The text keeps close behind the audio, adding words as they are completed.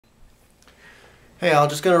Hey, I'm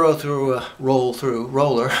just gonna roll through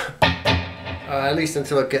roller, at least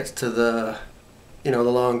until it gets to the, the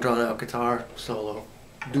long drawn out guitar solo,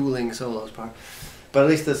 dueling solos part. But at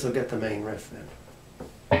least this will get the main riff then.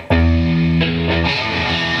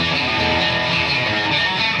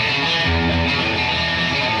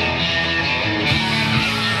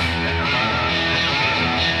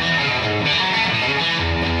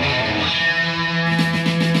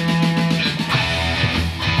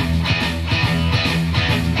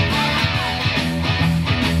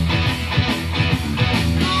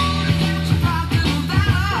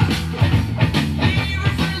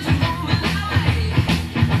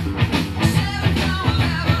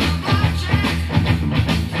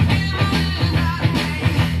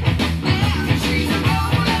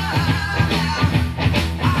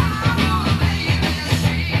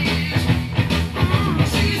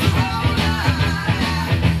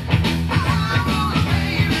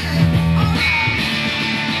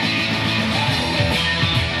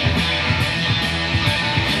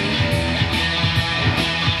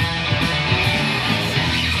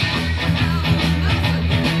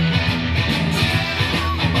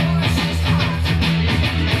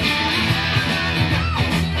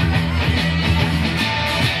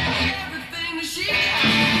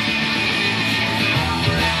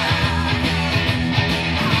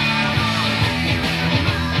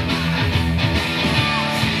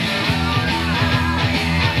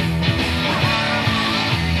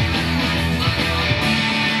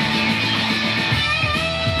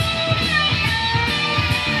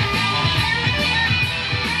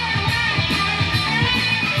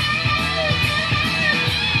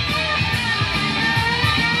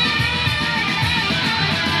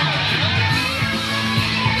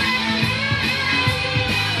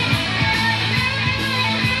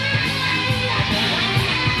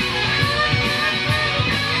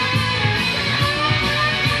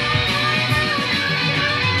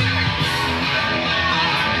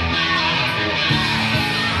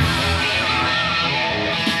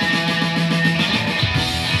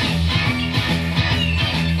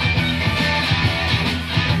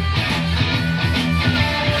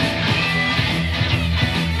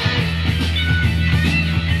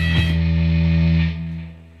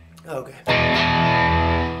 Okay.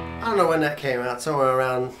 I don't know when that came out, somewhere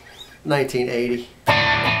around 1980.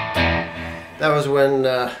 That was when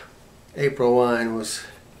April Wine was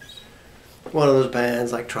one of those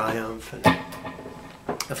bands like Triumph and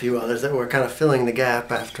a few others that were kind of filling the gap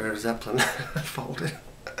after Zeppelin folded.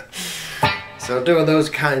 So doing those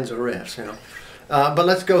kinds of riffs, But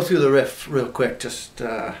let's go through the riff real quick, just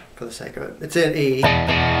for the sake of it. It's in E, or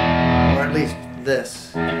at least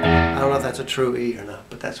this. I don't know if that's a true E or not,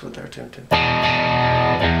 but that's what they're tuned to.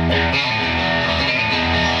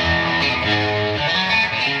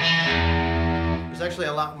 There's actually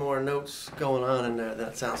a lot more notes going on in there than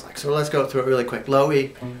it sounds like. So let's go through it really quick. Low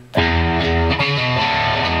E.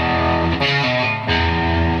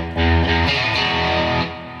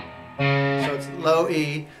 So it's low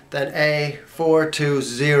E, then A, 4, 2,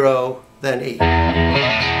 0, then E.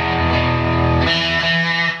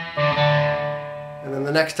 And then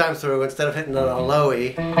the next time through, instead of hitting it on a low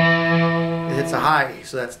E, it hits a high E,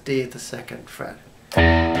 so that's D at the 2nd fret.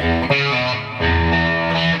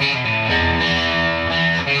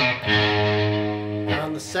 Now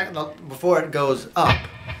on the second, before it goes up,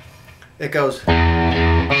 it goes.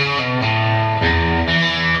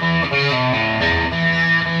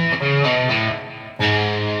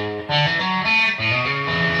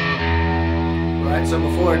 Right, so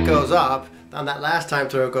before it goes up, on that last time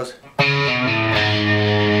through, it goes.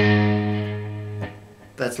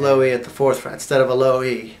 That's low E at the 4th fret. Instead of a low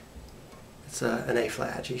E, it's an A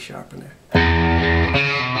flat, G sharp in there.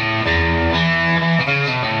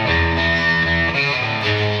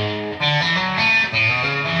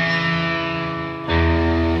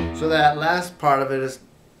 So that last part of it is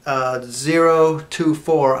 0, 2,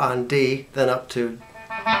 4 on D, then up to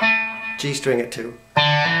G string at 2.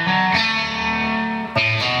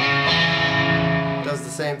 Does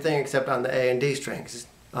the same thing except on the A and D strings.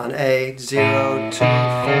 On A, 0, 2,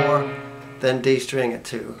 4, then D string at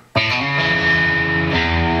 2. It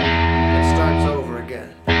starts over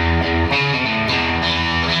again.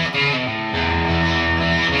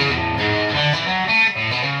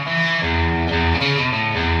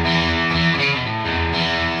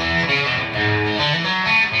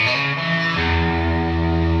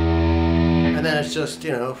 And then it's just,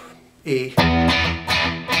 E,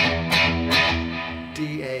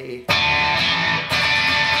 D, A, E.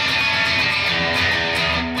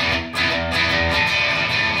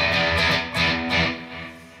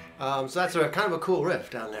 So that's kind of a cool riff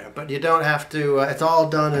down there, but you don't have to. It's all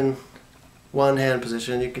done in one hand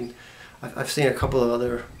position. You can. I've seen a couple of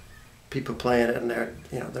other people playing it, and they're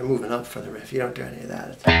moving up for the riff. You don't do any of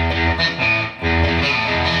that.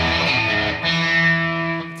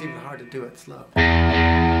 It's even hard to do it slow.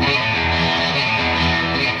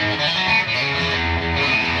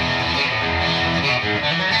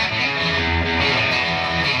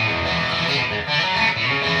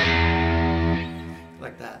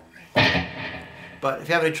 Like that. But if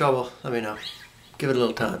you have any trouble, let me know. Give it a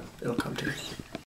little time. It'll come to you.